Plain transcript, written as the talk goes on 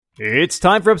It's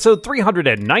time for episode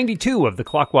 392 of the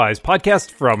Clockwise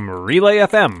podcast from Relay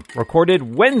FM,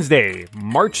 recorded Wednesday,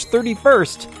 March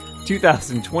 31st,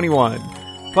 2021.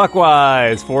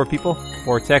 Clockwise, 4 people,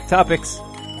 4 tech topics,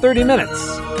 30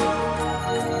 minutes.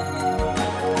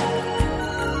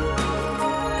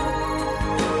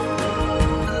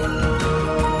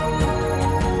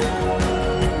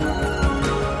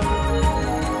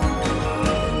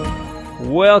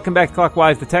 Welcome back to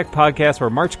Clockwise, the tech podcast where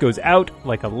March goes out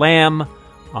like a lamb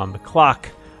on the clock.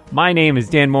 My name is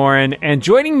Dan Morin, and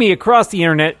joining me across the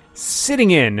internet,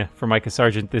 sitting in for Micah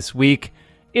Sargent this week,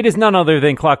 it is none other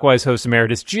than Clockwise host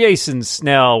emeritus Jason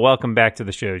Snell. Welcome back to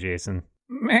the show, Jason.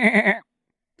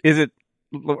 Is it?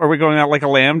 Are we going out like a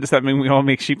lamb? Does that mean we all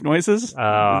make sheep noises? Is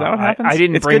that what happens? I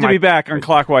didn't. It's good to be back on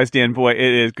Clockwise, Dan. Boy,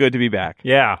 it is good to be back.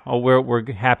 Yeah. Oh,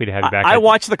 we're happy to have you back. I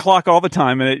watch the clock all the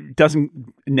time, and it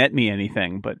doesn't net me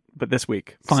anything. But this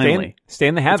week, finally, stay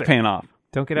in the habit. It's paying off.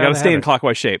 Don't get you out. Got to stay in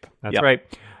clockwise shape. That's right.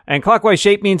 And clockwise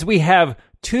shape means we have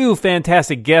 2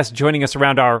 fantastic guests joining us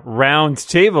around our round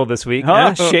table this week.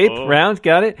 Shape, round,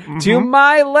 got it? Mm-hmm. To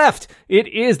my left, it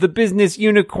is the business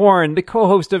unicorn, the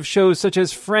co-host of shows such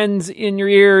as Friends in Your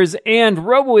Ears and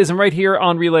Roboism right here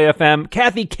on Relay FM.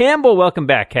 Kathy Campbell, welcome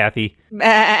back, Kathy.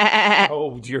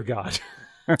 Oh, dear God.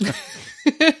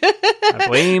 I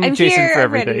blame Jason for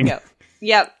everything.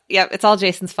 Yep, it's all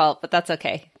Jason's fault, but that's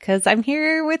okay, because I'm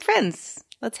here with friends.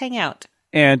 Let's hang out.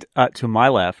 And to my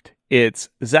left, it's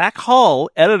Zach Hall,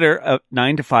 editor of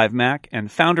 9 to 5 Mac and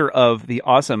founder of the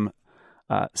awesome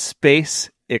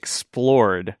Space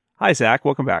Explored. Hi, Zach.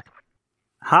 Welcome back.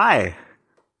 Hi.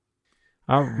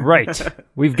 All right.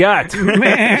 We've got...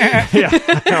 yeah.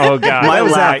 Oh, God. My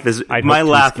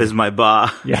laugh is my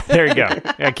ba. Yeah, there you go.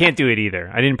 I can't do it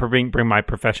either. I didn't bring my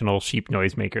professional sheep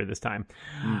noisemaker this time.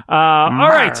 All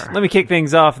right. Let me kick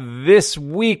things off. This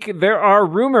week, there are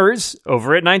rumors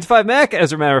over at 9 to 5 Mac,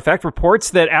 as a matter of fact, reports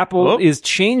that Apple is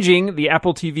changing the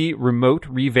Apple TV remote,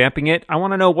 revamping it. I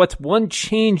want to know what's one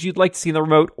change you'd like to see in the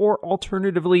remote, or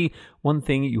alternatively, one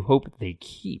thing you hope they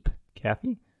keep.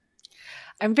 Kathy?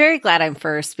 I'm very glad I'm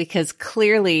first, because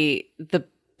clearly the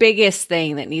biggest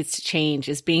thing that needs to change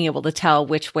is being able to tell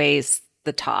which way's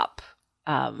the top.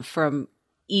 From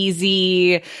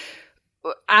easy,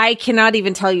 I cannot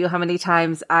even tell you how many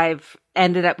times I've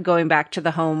ended up going back to the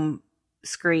home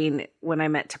screen when I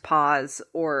meant to pause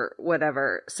or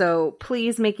whatever. So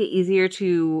please make it easier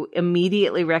to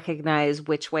immediately recognize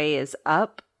which way is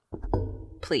up.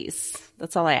 Please.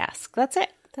 That's all I ask. That's it.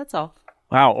 That's all.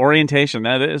 Wow, orientation.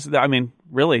 That is, I mean,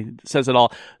 really says it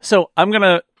all. So I'm going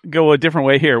to go a different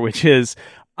way here, which is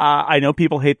I know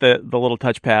people hate the little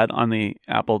touchpad on the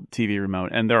Apple TV remote,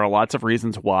 and there are lots of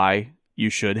reasons why you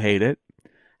should hate it.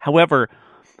 However,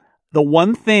 the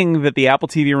one thing that the Apple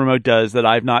TV remote does that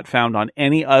I've not found on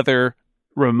any other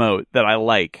remote that I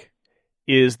like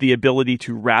is the ability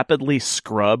to rapidly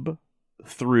scrub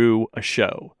through a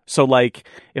show. So like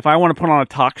if I want to put on a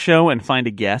talk show and find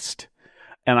a guest,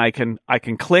 and I can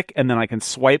click, and then I can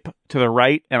swipe to the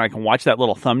right, and I can watch that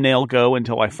little thumbnail go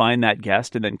until I find that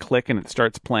guest, and then click, and it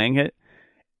starts playing it.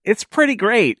 It's pretty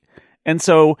great. And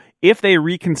so if they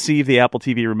reconceive the Apple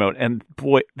TV remote, and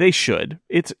boy, they should,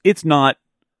 it's not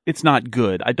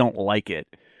good. I don't like it.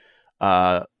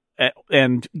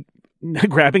 And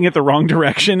grabbing it the wrong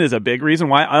direction is a big reason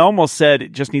why. I almost said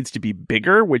it just needs to be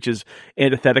bigger, which is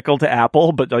antithetical to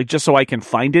Apple, but like just so I can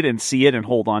find it and see it and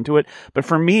hold on to it. But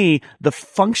for me, the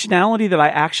functionality that I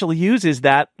actually use is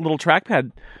that little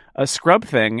trackpad scrub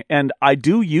thing, and I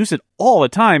do use it all the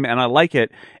time, and I like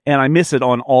it, and I miss it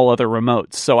on all other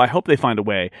remotes. So I hope they find a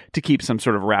way to keep some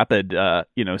sort of rapid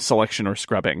selection or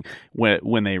scrubbing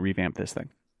when they revamp this thing.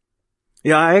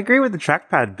 Yeah, I agree with the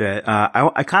trackpad bit.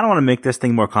 I kind of want to make this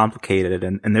thing more complicated.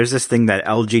 And there's this thing that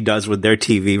LG does with their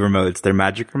TV remotes, their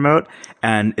Magic Remote,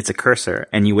 and it's a cursor.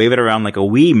 And you wave it around like a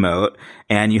Wiimote,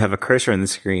 and you have a cursor on the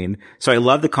screen. So I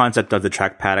love the concept of the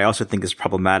trackpad. I also think it's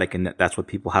problematic, and that's what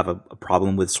people have a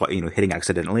problem with, hitting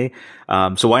accidentally.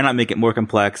 So why not make it more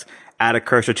complex? Add a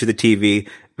cursor to the TV,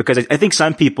 because I think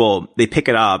some people, they pick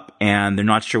it up and they're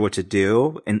not sure what to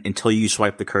do until you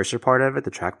swipe the cursor part of it, the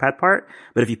trackpad part.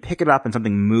 But if you pick it up and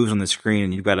something moves on the screen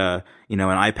and you've got an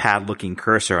iPad looking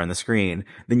cursor on the screen,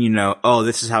 then oh,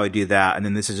 this is how I do that. And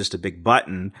then this is just a big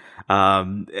button.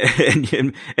 And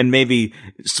maybe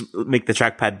make the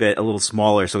trackpad bit a little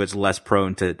smaller so it's less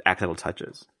prone to accidental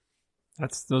touches.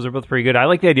 Those are both pretty good. I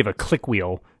like the idea of a click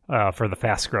wheel for the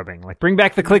fast scrubbing. Like, bring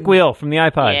back the click wheel from the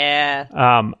iPod.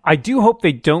 Yeah. I do hope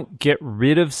they don't get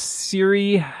rid of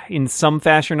Siri in some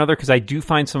fashion or another, because I do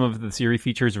find some of the Siri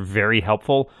features very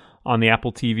helpful on the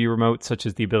Apple TV remote, such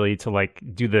as the ability to like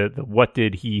do the what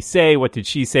did he say, what did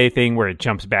she say thing where it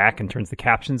jumps back and turns the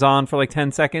captions on for like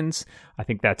 10 seconds. I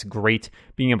think that's great.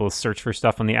 Being able to search for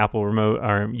stuff on the Apple remote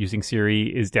or using Siri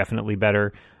is definitely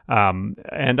better.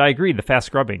 And I agree, the fast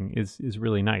scrubbing is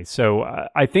really nice. So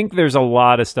I think there's a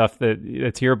lot of stuff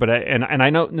that's here, but I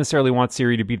don't necessarily want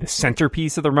Siri to be the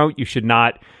centerpiece of the remote. You should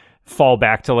not fall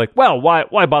back to like, well,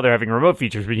 why bother having remote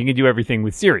features when you can do everything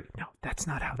with Siri? No, that's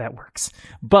not how that works.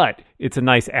 But it's a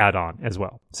nice add-on as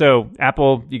well. So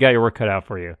Apple, you got your work cut out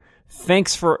for you.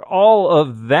 Thanks for all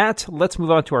of that. Let's move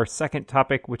on to our second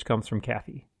topic, which comes from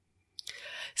Kathy.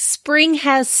 Spring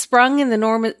has sprung in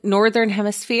the northern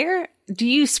hemisphere. Do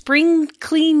you spring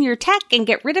clean your tech and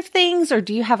get rid of things, or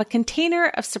do you have a container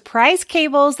of surprise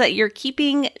cables that you're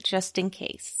keeping just in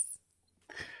case?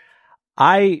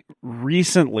 I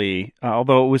recently,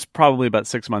 although it was probably about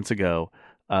 6 months ago,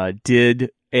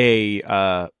 did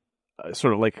a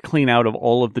sort of like a clean out of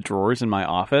all of the drawers in my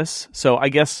office. So I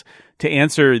guess to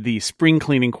answer the spring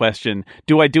cleaning question,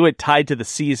 do I do it tied to the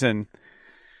season?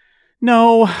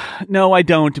 No, I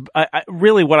don't. I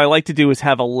really, what I like to do is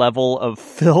have a level of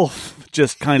filth,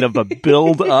 just kind of a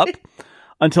build up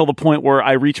until the point where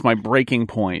I reach my breaking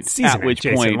point. Season at which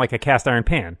Jason, point, like a cast iron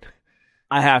pan.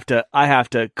 I have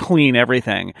to clean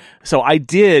everything. So I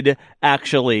did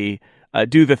actually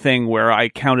do the thing where I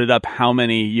counted up how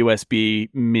many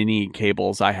USB mini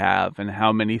cables I have and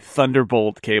how many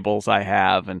Thunderbolt cables I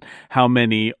have and how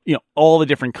many, all the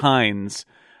different kinds,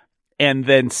 and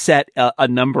then set a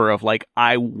number of like,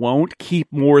 I won't keep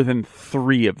more than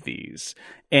 3 of these,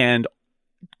 and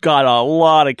got a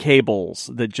lot of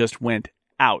cables that just went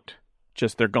out.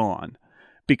 They're gone.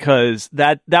 Because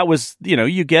that was,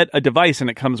 you get a device and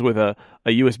it comes with a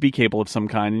USB cable of some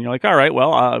kind, and you're like, all right,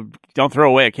 well, don't throw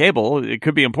away a cable. It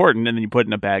could be important. And then you put it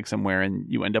in a bag somewhere and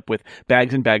you end up with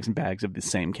bags and bags and bags of the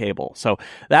same cable. So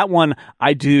that one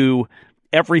I do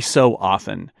every so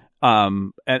often.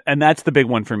 And that's the big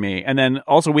one for me. And then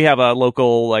also we have a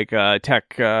local tech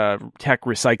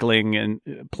recycling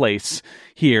and place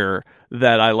here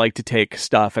that I like to take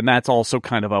stuff, and that's also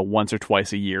kind of a once or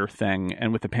twice a year thing.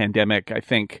 And with the pandemic, I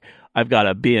think I've got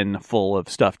a bin full of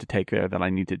stuff to take there that I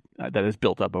need to that has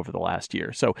built up over the last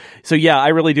year. So yeah, I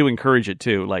really do encourage it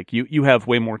too. Like you have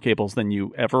way more cables than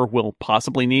you ever will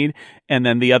possibly need. And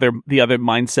then the other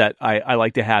mindset I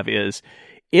like to have is,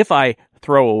 if I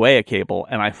throw away a cable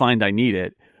and I find I need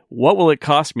it, what will it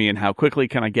cost me and how quickly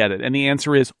can I get it? And the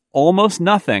answer is almost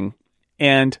nothing,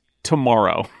 and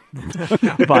tomorrow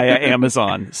via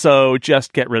Amazon. So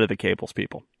just get rid of the cables,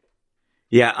 people.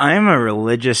 Yeah, I'm a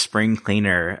religious spring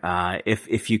cleaner.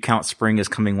 If you count spring as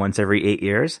coming once every 8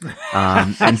 years.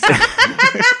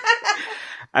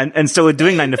 And so with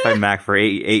doing 9 to 5 Mac for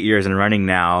eight years and running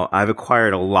now, I've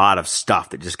acquired a lot of stuff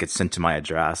that just gets sent to my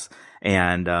address.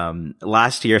 And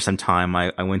last year sometime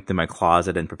I went through my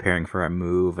closet and preparing for a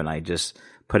move, and I just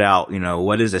put out,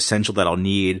 what is essential that I'll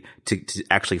need to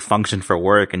actually function for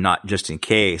work and not just in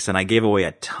case. And I gave away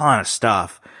a ton of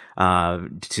stuff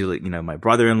to my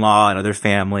brother-in-law and other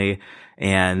family,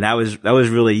 and that was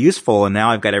really useful. And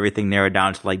now I've got everything narrowed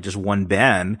down to like just one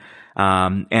bin.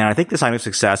 And I think the sign of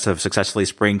success of successfully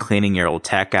spring cleaning your old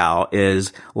tech out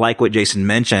is like what Jason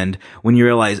mentioned, when you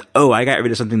realize, oh, I got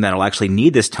rid of something that I'll actually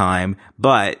need this time.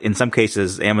 But in some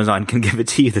cases, Amazon can give it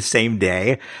to you the same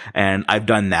day. And I've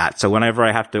done that. So whenever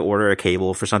I have to order a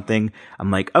cable for something,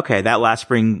 I'm like, okay, that last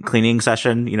spring cleaning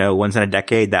session, once in a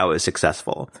decade, that was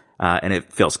successful. And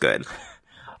it feels good.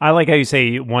 I like how you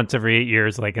say once every 8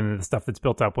 years, like, and the stuff that's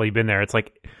built up while you've been there. It's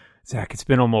like, Zach, it's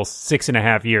been almost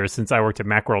 6.5 years since I worked at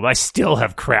Macworld. I still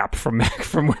have crap from when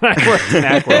I worked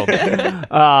at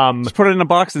Macworld. Just put it in a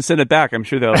box and send it back. I'm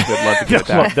sure they'll love to get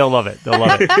that. They'll love it.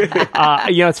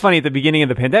 It's funny. At the beginning of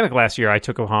the pandemic last year, I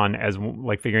took on as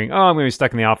like figuring, I'm going to be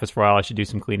stuck in the office for a while. I should do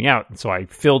some cleaning out. And so I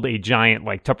filled a giant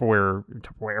like Tupperware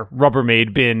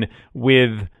Rubbermaid bin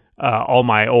with all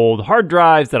my old hard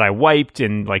drives that I wiped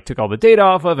and like took all the data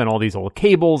off of, and all these old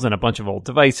cables and a bunch of old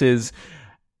devices.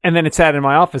 And then it sat in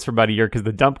my office for about a year because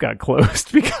the dump got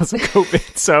closed because of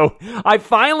COVID. So I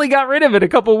finally got rid of it a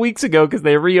couple of weeks ago because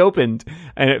they reopened,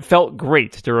 and it felt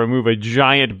great to remove a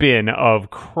giant bin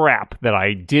of crap that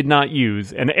I did not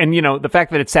use. And the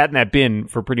fact that it sat in that bin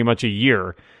for pretty much a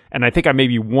year, and I think I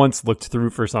maybe once looked through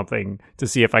for something to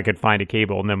see if I could find a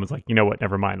cable and then was like, you know what,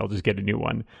 never mind, I'll just get a new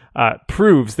one,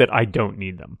 proves that I don't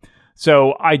need them.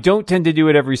 So I don't tend to do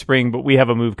it every spring, but we have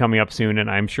a move coming up soon, and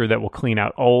I'm sure that will clean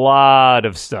out a lot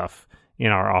of stuff in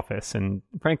our office. And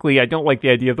frankly, I don't like the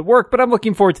idea of the work, but I'm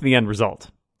looking forward to the end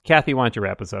result. Kathy, why don't you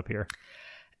wrap us up here?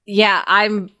 Yeah,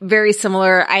 I'm very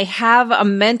similar. I have a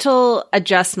mental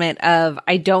adjustment of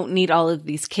I don't need all of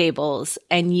these cables.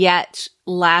 And yet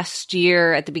last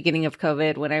year at the beginning of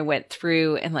COVID, when I went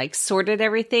through and like sorted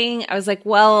everything, I was like,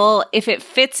 well, if it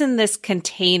fits in this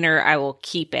container, I will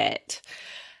keep it.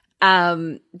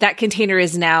 That container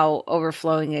is now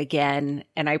overflowing again.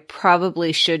 And I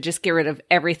probably should just get rid of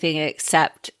everything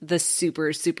except the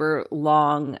super, super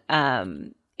long,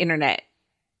 Ethernet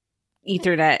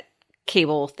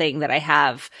cable thing that I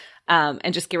have,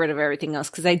 and just get rid of everything else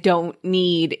because I don't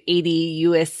need 80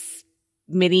 US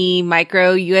mini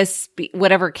micro USB,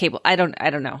 whatever cable. I don't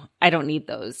know. I don't need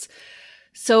those.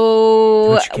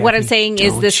 So what I'm saying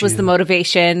is this was the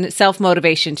motivation,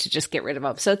 self-motivation to just get rid of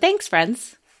them. So thanks,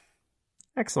 friends.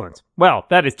 Excellent. Well,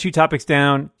 that is 2 topics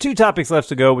down, 2 topics left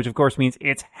to go, which of course means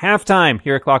it's halftime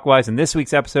here at Clockwise, and this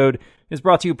week's episode is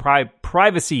brought to you by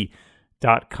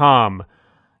Privacy.com.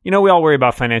 You know, we all worry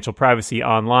about financial privacy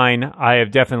online. I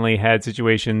have definitely had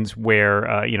situations where,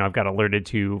 I've got alerted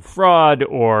to fraud,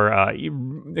 or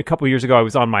a couple years ago, I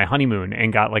was on my honeymoon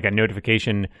and got like a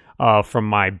notification from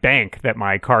my bank that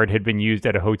my card had been used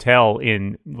at a hotel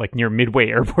in like near Midway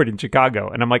Airport in Chicago.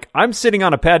 And I'm like, I'm sitting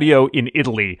on a patio in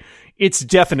Italy. It's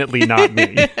definitely not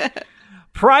me.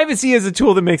 Privacy is a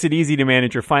tool that makes it easy to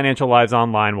manage your financial lives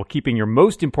online while keeping your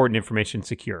most important information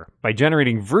secure. By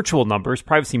generating virtual numbers,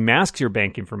 Privacy masks your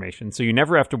bank information, so you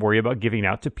never have to worry about giving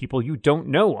out to people you don't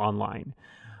know online.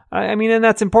 And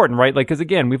that's important, right? Like, because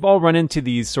again, we've all run into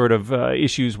these sort of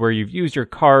issues where you've used your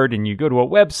card and you go to a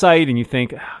website and you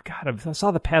think, oh, God, I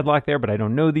saw the padlock there, but I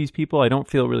don't know these people. I don't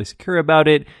feel really secure about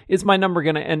it. Is my number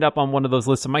going to end up on one of those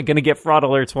lists? Am I going to get fraud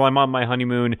alerts while I'm on my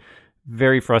honeymoon?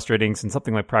 Very frustrating, since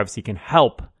something like Privacy can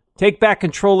help. Take back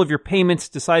control of your payments,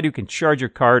 decide who can charge your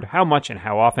card, how much and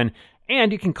how often,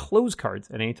 and you can close cards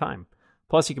at any time.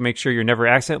 Plus, you can make sure you're never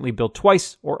accidentally billed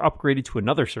twice or upgraded to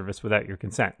another service without your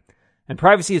consent. And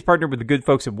Privacy is partnered with the good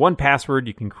folks at 1Password.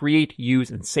 You can create, use,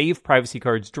 and save Privacy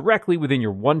cards directly within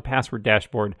your 1Password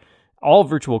dashboard. All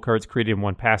virtual cards created in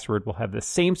 1Password will have the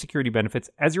same security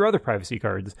benefits as your other Privacy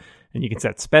cards, and you can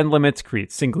set spend limits,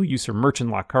 create single-use or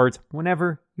merchant lock cards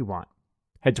whenever you want.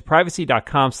 Head to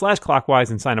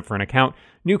privacy.com/clockwise and sign up for an account.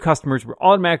 New customers will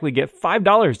automatically get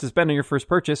 $5 to spend on your first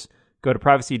purchase. Go to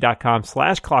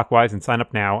privacy.com/clockwise and sign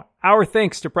up now. Our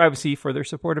thanks to Privacy for their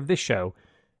support of this show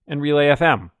and Relay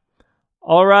FM.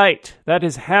 All right, that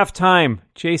is halftime.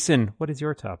 Jason, what is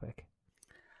your topic?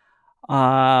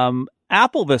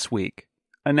 Apple this week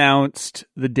announced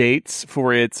the dates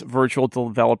for its virtual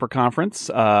developer conference,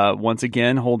 once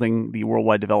again holding the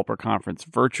Worldwide Developer Conference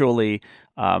virtually,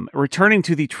 returning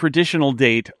to the traditional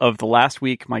date of the last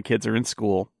week my kids are in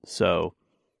school. So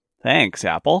thanks,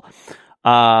 Apple.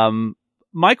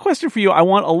 My question for you, I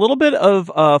want a little bit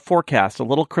of a forecast, a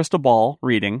little crystal ball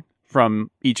reading from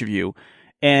each of you,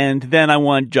 and then I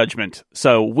want judgment.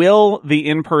 So will the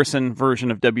in-person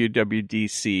version of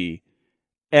WWDC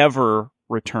ever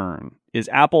return? Is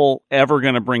Apple ever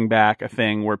going to bring back a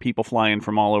thing where people fly in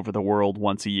from all over the world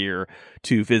once a year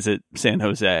to visit San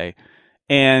Jose?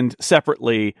 And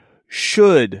separately,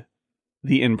 should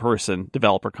the in-person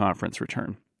developer conference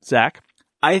return? Zach?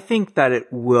 I think that it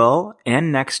will,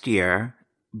 and next year,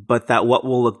 but that what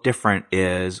will look different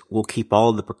is we'll keep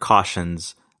all the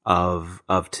precautions of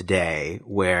today,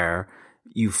 where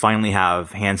you finally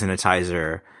have hand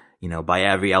sanitizer, by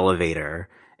every elevator,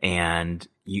 and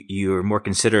you're more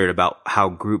considerate about how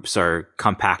groups are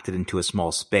compacted into a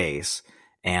small space.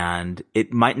 And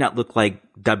it might not look like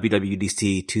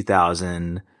WWDC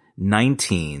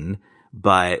 2019,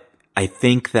 but I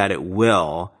think that it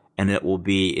will, and it will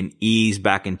be an ease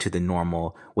back into the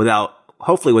normal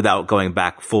hopefully without going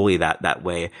back fully that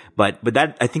way. But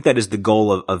that, I think that is the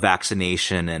goal of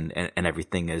vaccination and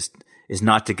everything is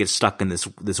not to get stuck in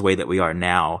this way that we are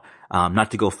now. Not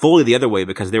to go fully the other way,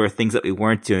 because there were things that we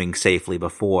weren't doing safely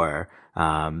before.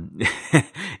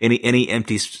 Any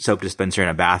empty soap dispenser in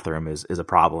a bathroom is a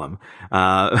problem.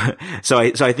 So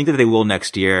I think that they will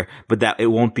next year, but that it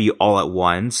won't be all at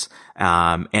once.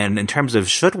 And in terms of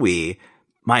should we,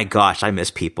 my gosh, I miss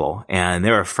people. And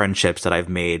there are friendships that I've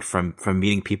made from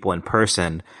meeting people in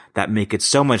person that make it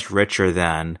so much richer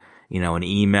than, an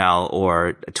email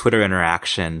or a Twitter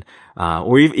interaction,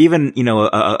 or even,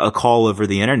 a call over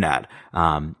the internet.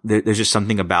 There's just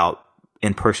something about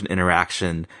in-person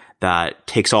interaction that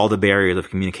takes all the barriers of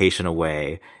communication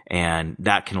away, and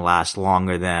that can last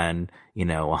longer than,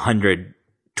 100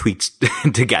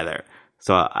 tweets together.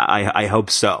 So I hope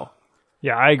so.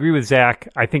 Yeah, I agree with Zach.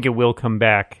 I think it will come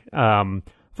back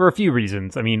for a few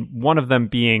reasons. I mean, one of them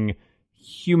being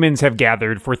humans have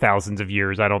gathered for thousands of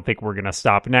years. I don't think we're going to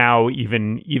stop now,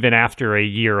 even after a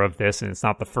year of this, and it's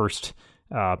not the first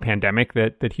pandemic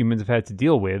that humans have had to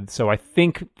deal with. So I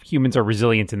think humans are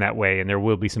resilient in that way, and there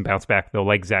will be some bounce back, though,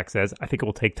 like Zach says. I think it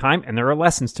will take time, and there are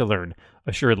lessons to learn,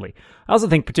 assuredly. I also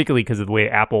think, particularly because of the way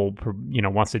Apple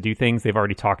wants to do things, they've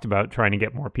already talked about trying to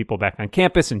get more people back on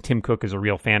campus, and Tim Cook is a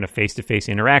real fan of face-to-face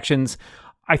interactions.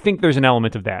 I think there's an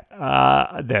element of that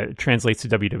that translates to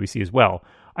WWDC as well.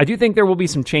 I do think there will be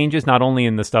some changes, not only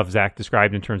in the stuff Zach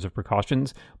described in terms of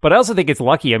precautions, but I also think it's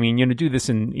lucky. I mean, do this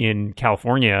in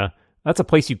California. That's a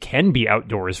place you can be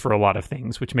outdoors for a lot of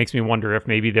things, which makes me wonder if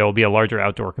maybe there will be a larger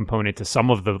outdoor component to some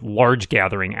of the large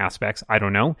gathering aspects. I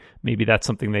don't know. Maybe that's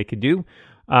something they could do.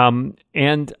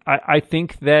 And I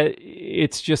think that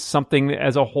it's just something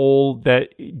as a whole that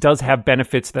does have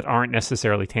benefits that aren't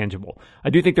necessarily tangible.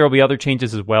 I do think there will be other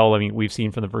changes as well. I mean, we've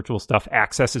seen from the virtual stuff,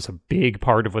 access is a big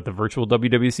part of what the virtual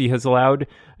WWDC has allowed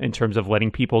in terms of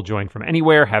letting people join from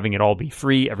anywhere, having it all be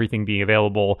free, everything being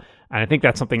available. And I think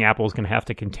that's something Apple is going to have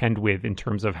to contend with in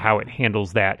terms of how it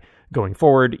handles that going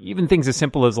forward. Even things as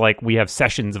simple as like we have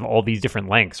sessions of all these different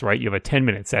lengths, right? You have a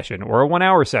 10-minute session or a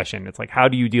 1-hour session. It's like, how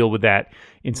do you deal with that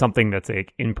in something that's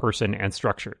like in person and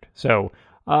structured? So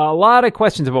a lot of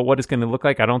questions about what it's going to look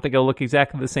like. I don't think it'll look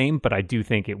exactly the same, but I do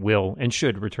think it will and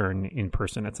should return in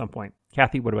person at some point.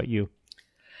 Kathy, what about you?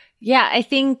 Yeah, I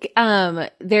think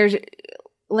there's,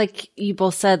 like you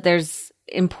both said, there's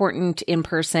important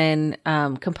in-person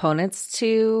components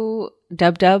to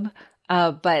DubDub,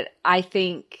 but I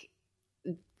think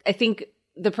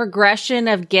the progression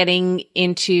of getting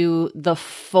into the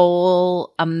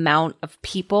full amount of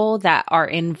people that are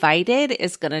invited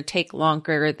is going to take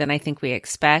longer than I think we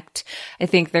expect. I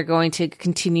think they're going to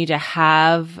continue to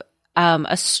have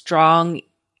a strong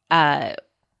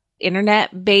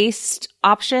internet-based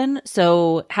option.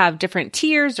 So have different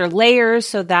tiers or layers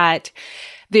so that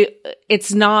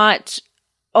it's not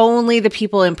only the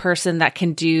people in person that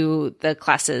can do the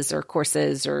classes or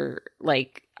courses, or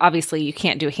like, obviously you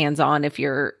can't do hands-on if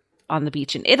you're on the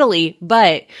beach in Italy,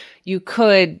 but you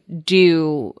could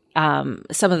do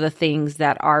some of the things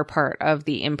that are part of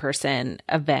the in-person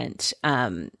event.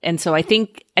 And so I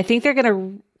think they're going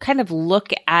to kind of look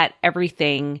at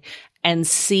everything and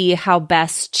see how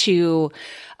best to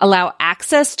allow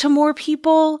access to more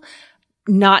people,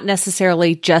 not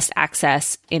necessarily just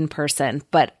access in person.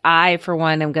 But I, for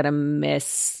one, am going to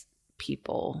miss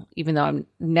people, even though I'm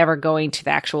never going to the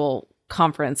actual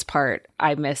conference part.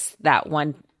 I miss that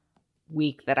 1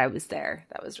 week that I was there.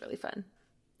 That was really fun.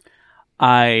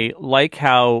 I like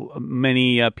how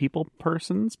many people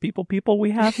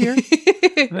we have here.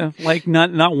 Like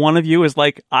not one of you is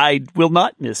like, I will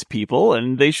not miss people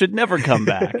and they should never come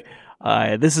back.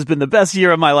 This has been the best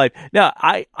year of my life. Now,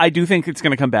 I do think it's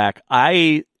going to come back.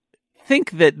 I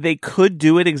think that they could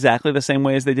do it exactly the same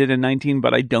way as they did in 19,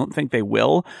 but I don't think they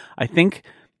will. I think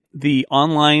the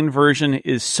online version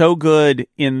is so good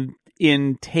in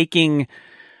taking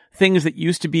things that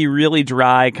used to be really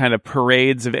dry kind of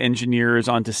parades of engineers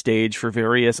onto stage for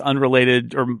various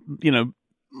unrelated or,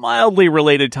 mildly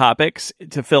related topics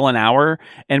to fill an hour,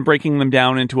 and breaking them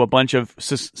down into a bunch of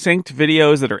succinct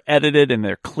videos that are edited and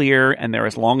they're clear and they're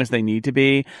as long as they need to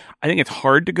be. I think it's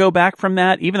hard to go back from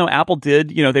that, even though Apple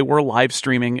did, they were live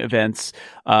streaming events,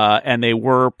 and they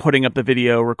were putting up the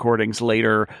video recordings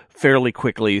later fairly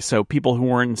quickly. So people who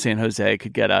weren't in San Jose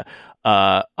could get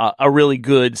a really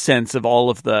good sense of all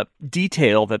of the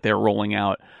detail that they're rolling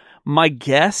out. My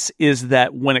guess is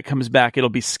that when it comes back, it'll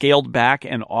be scaled back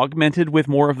and augmented with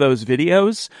more of those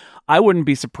videos. I wouldn't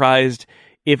be surprised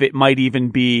if it might even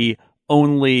be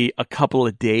only a couple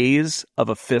of days of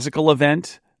a physical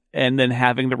event and then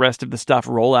having the rest of the stuff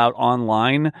roll out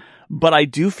online. But I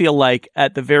do feel like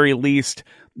at the very least,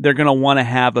 they're going to want to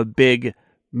have a big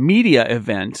media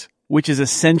event, which is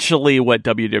essentially what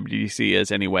WWDC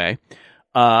is anyway.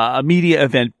 A media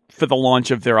event for the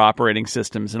launch of their operating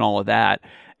systems and all of that.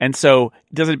 And so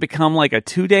does it become like a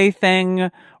 2-day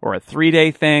thing or a 3-day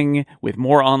thing with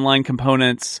more online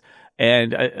components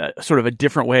and a sort of a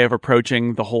different way of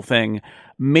approaching the whole thing?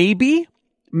 Maybe.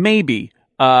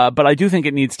 But I do think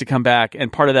it needs to come back.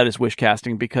 And part of that is wish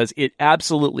casting, because it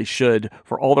absolutely should,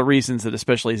 for all the reasons that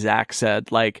especially Zach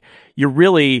said. Like, you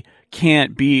really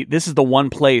can't be, this is the one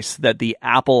place that the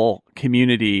Apple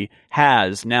community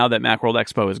has now that Macworld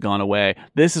Expo has gone away.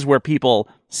 This is where people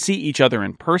see each other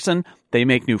in person. They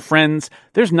make new friends.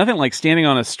 There's nothing like standing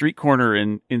on a street corner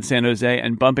in San Jose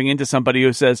and bumping into somebody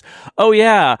who says, oh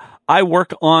yeah, I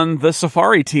work on the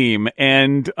Safari team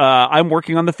and I'm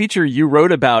working on the feature you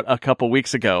wrote about a couple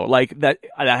weeks ago. Like that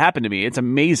happened to me. It's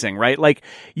amazing, right? Like,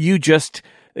 you just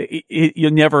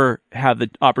you'll never have the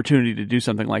opportunity to do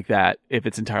something like that if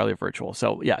it's entirely virtual.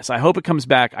 So yes, I hope it comes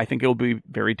back. I think it will be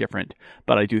very different,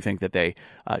 but I do think that they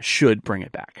should bring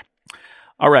it back.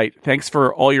 All right. Thanks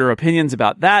for all your opinions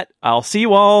about that. I'll see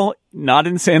you all not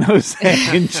in San Jose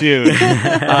in June.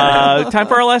 Time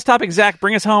for our last topic. Zach,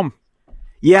 bring us home.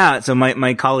 Yeah, so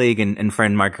my colleague and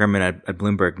friend Mark Gurman at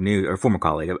Bloomberg News, or former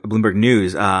colleague at Bloomberg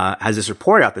News, has this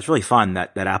report out that's really fun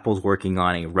that Apple's working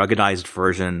on a ruggedized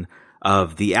version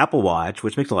of the Apple Watch,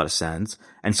 which makes a lot of sense.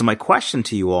 And so my question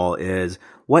to you all is,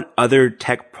 what other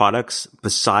tech products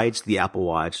besides the Apple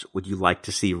Watch would you like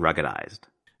to see ruggedized?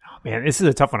 Man, this is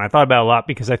a tough one. I thought about it a lot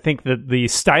because I think that the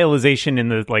stylization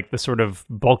and the sort of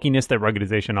bulkiness that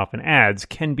ruggedization often adds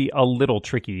can be a little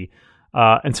tricky.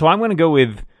 And so I'm going to go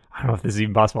with, I don't know if this is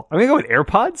even possible, I'm going to go with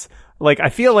AirPods. Like, I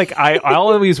feel like I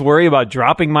always worry about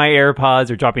dropping my AirPods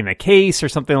or dropping the case or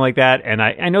something like that. And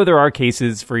I know there are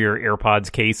cases for your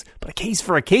AirPods case, but a case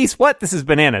for a case? What? This is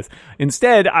bananas.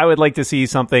 Instead, I would like to see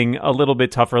something a little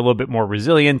bit tougher, a little bit more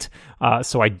resilient,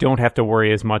 so I don't have to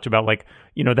worry as much about, like,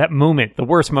 you know, that moment, the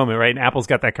worst moment, right? And Apple's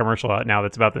got that commercial out now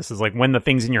that's about this, is like when the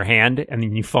thing's in your hand and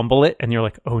then you fumble it and you're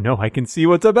like, oh no, I can see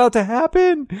what's about to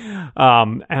happen.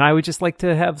 And I would just like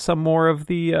to have some more of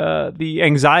the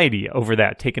anxiety over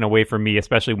that taken away from me,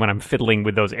 especially when I'm fiddling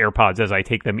with those AirPods as I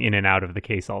take them in and out of the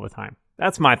case all the time.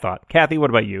 That's my thought. Kathy, what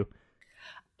about you?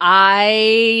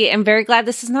 I am very glad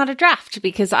this is not a draft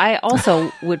because I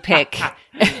also would pick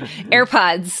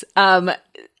AirPods.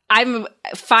 I'm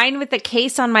fine with the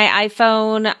case on my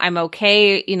iPhone. I'm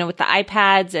okay, you know, with the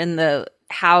iPads and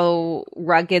how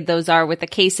rugged those are with the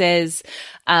cases.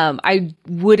 I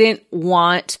wouldn't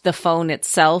want the phone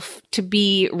itself to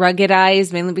be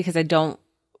ruggedized, mainly because I don't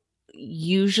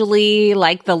usually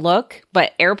like the look,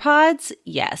 but AirPods,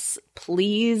 yes,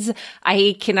 please.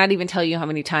 I cannot even tell you how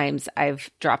many times I've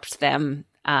dropped them.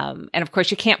 And of course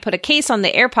you can't put a case on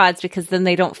the AirPods because then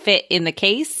they don't fit in the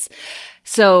case.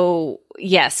 So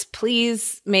yes,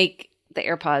 please make the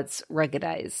AirPods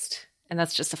ruggedized. And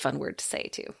that's just a fun word to say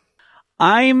too.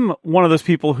 I'm one of those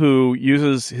people who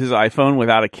uses his iPhone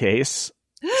without a case.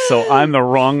 So I'm the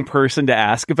wrong person to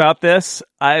ask about this.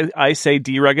 I say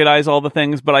de-ruggedize all the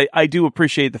things, but I do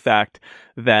appreciate the fact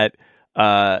that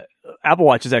Apple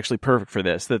Watch is actually perfect for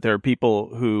this, that there are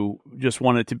people who just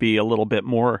want it to be a little bit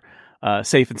more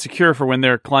safe and secure for when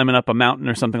they're climbing up a mountain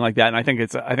or something like that. And I think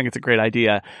it's a great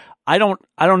idea. I don't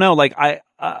know, like a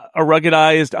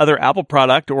ruggedized other Apple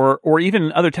product or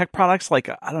even other tech products, like,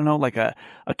 I don't know, like a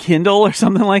Kindle or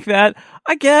something like that,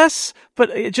 I guess.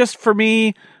 But it just, for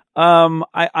me,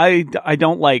 I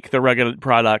don't like the rugged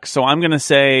products. So I'm going to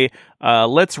say,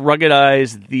 let's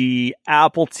ruggedize the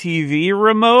Apple TV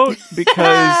remote because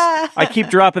I keep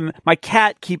dropping, my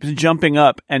cat keeps jumping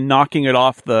up and knocking it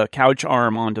off the couch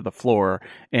arm onto the floor.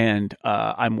 And,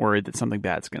 I'm worried that something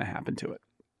bad's going to happen to it.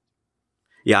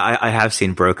 Yeah, I have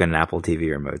seen broken Apple TV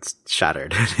remotes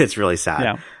shattered. It's really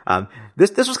sad. Yeah.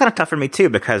 This was kind of tough for me too,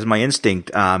 because my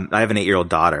instinct, I have an 8-year-old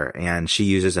daughter and she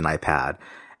uses an iPad.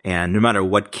 And no matter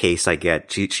what case I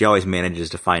get, she always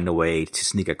manages to find a way to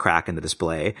sneak a crack in the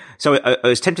display. So I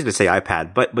was tempted to say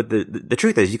iPad, but the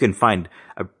truth is you can find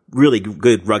a really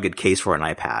good rugged case for an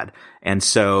iPad. And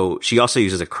so she also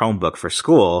uses a Chromebook for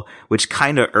school, which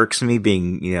kind of irks me,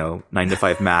 being,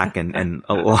 9-to-5 Mac and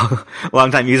a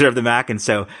long time user of the Mac. And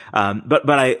so, but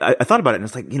I thought about it and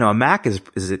it's like, a Mac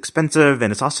is expensive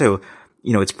and it's also,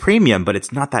 it's premium, but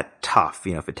it's not that tough.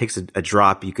 If it takes a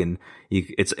drop,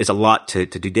 it's a lot to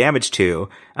do damage to.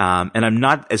 And I'm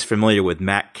not as familiar with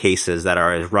Mac cases that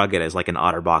are as rugged as like an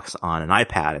OtterBox on an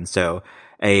iPad. And so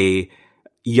a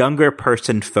younger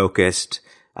person focused,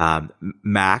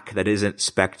 Mac that isn't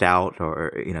spec'd out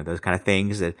or, those kind of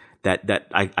things that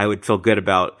I would feel good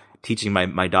about teaching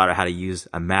my daughter how to use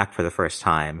a Mac for the first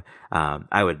time.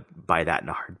 I would buy that in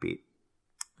a heartbeat.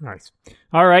 Nice.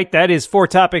 All right, that is 4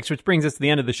 topics, which brings us to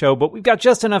the end of the show, but we've got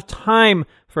just enough time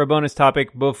for a bonus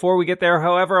topic. Before we get there,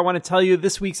 however, I want to tell you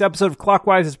this week's episode of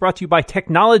Clockwise is brought to you by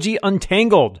Technology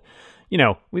Untangled.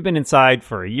 We've been inside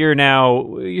for a year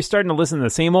now. You're starting to listen to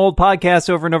the same old podcasts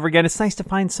over and over again. It's nice to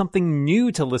find something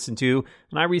new to listen to.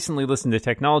 And I recently listened to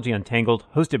Technology Untangled,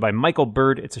 hosted by Michael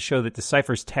Bird. It's a show that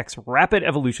deciphers tech's rapid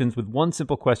evolutions with one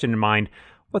simple question in mind.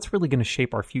 What's really going to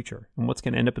shape our future? And what's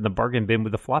going to end up in the bargain bin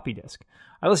with the floppy disk?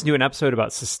 I listened to an episode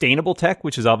about sustainable tech,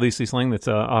 which is obviously something that's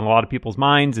on a lot of people's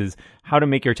minds, is how to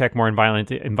make your tech more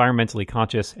environmentally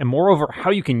conscious. And moreover,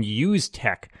 how you can use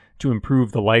tech to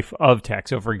improve the life of tech.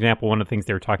 So, for example, one of the things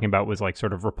they were talking about was like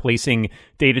sort of replacing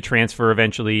data transfer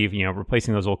eventually,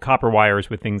 replacing those old copper wires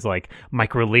with things like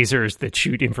micro lasers that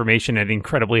shoot information at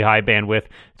incredibly high bandwidth.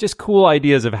 Just cool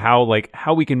ideas of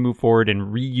how we can move forward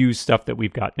and reuse stuff that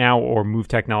we've got now or move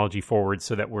technology forward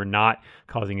so that we're not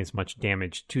causing as much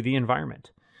damage to the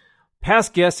environment.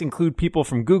 Past guests include people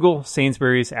from Google,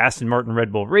 Sainsbury's, Aston Martin,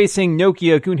 Red Bull Racing,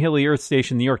 Nokia, Goonhilly Earth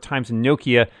Station, New York Times, and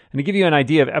Nokia. And to give you an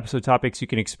idea of episode topics, you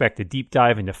can expect a deep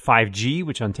dive into 5G,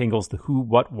 which untangles the who,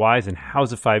 what, whys, and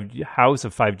hows of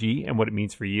 5G and what it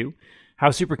means for you. How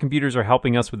supercomputers are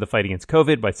helping us with the fight against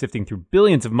COVID by sifting through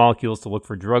billions of molecules to look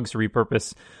for drugs to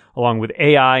repurpose, along with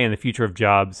AI and the future of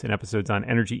jobs, and episodes on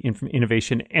energy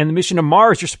innovation and the mission to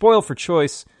Mars. You're spoiled for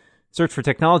choice. Search for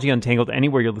Technology Untangled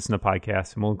anywhere you listen to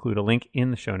podcasts, and we'll include a link in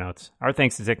the show notes. Our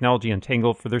thanks to Technology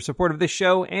Untangled for their support of this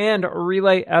show and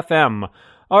Relay FM.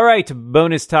 All right,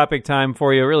 bonus topic time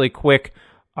for you really quick.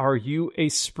 Are you a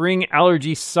spring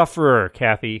allergy sufferer,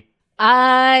 Kathy?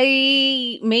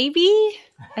 Maybe.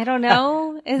 I don't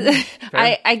know.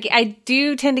 I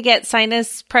do tend to get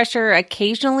sinus pressure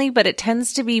occasionally, but it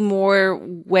tends to be more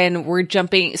when we're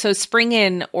jumping. So spring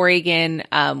in Oregon,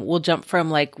 we'll jump from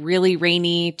like really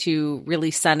rainy to really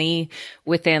sunny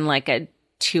within like a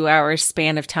 2-hour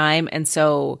span of time. And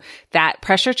so that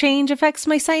pressure change affects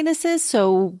my sinuses.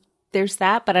 So there's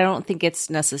that, but I don't think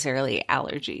it's necessarily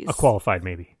allergies. A qualified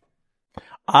maybe.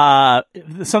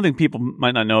 Something people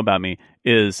might not know about me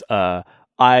is,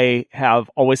 I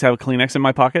always have a Kleenex in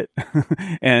my pocket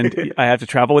and I have to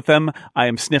travel with them. I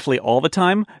am sniffly all the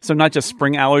time. So not just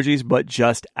spring allergies, but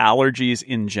just allergies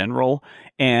in general.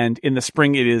 And in the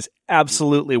spring, it is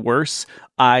absolutely worse.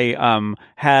 I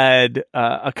had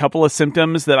a couple of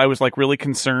symptoms that I was like really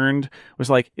concerned.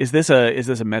 Was like, is this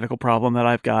a medical problem that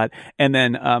I've got? And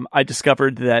then I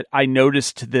discovered that I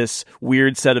noticed this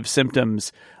weird set of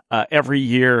symptoms every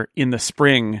year in the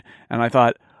spring. And I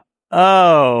thought,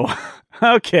 oh,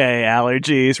 okay,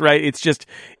 allergies, right? It's just,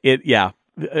 yeah.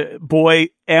 Boy,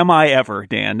 am I ever,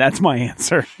 Dan. That's my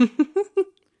answer.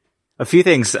 A few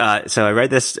things. So I read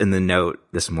this in the note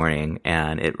this morning,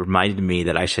 and it reminded me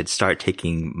that I should start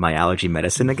taking my allergy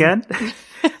medicine again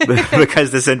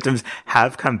because the symptoms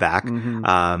have come back. Mm-hmm.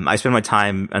 I spend my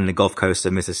time on the Gulf Coast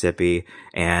of Mississippi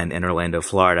and in Orlando,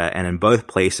 Florida, and in both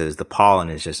places, the pollen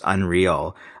is just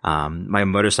unreal. My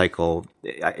motorcycle,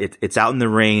 it's out in the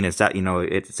rain. It's out,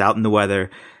 it's out in the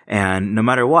weather. And no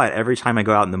matter what, every time I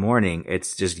go out in the morning,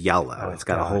 it's just yellow. It's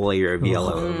got a whole layer of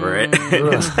yellow over it.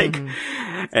 It's like,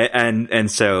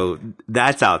 and so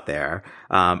that's out there.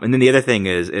 And then the other thing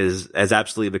is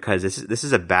absolutely because this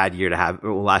is a bad year to have,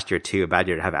 well, last year too, a bad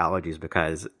year to have allergies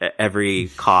because every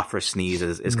cough or sneeze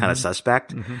is kind of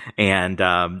suspect. Mm-hmm.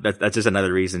 And, that's just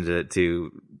another reason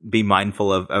to be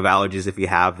mindful of allergies if you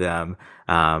have them.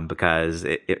 Because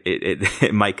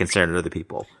it might concern other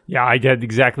people. Yeah, I had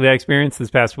exactly that experience this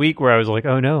past week where I was like,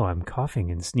 oh no, I'm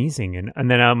coughing and sneezing.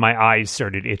 And then my eyes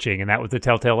started itching. And that was the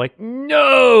telltale, like,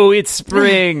 no, it's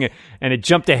spring. And it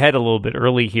jumped ahead a little bit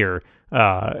early here.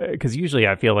 Because usually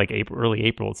I feel like early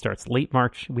April, it starts late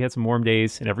March. We had some warm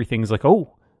days and everything's like,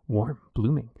 oh, warm,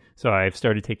 blooming. So I've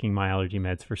started taking my allergy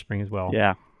meds for spring as well.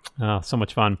 Yeah. Oh, so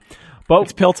much fun. But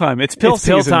it's pill time. It's pill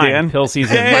season, time. Dan. Pill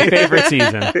season. My favorite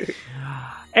season.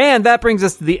 And that brings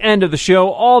us to the end of the show.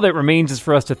 All that remains is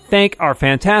for us to thank our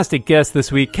fantastic guest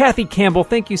this week, Kathy Campbell.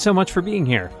 Thank you so much for being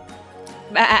here.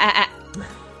 I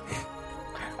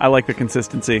like the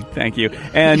consistency. Thank you.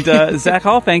 And Zach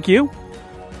Hall, thank you.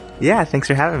 Yeah, thanks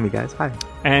for having me, guys. Hi.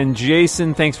 And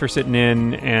Jason, thanks for sitting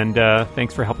in, and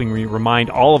thanks for helping me remind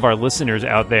all of our listeners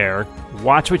out there,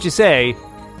 watch what you say.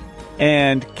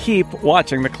 And keep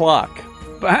watching the clock.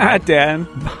 Bye, Dan.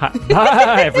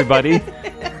 Bye everybody.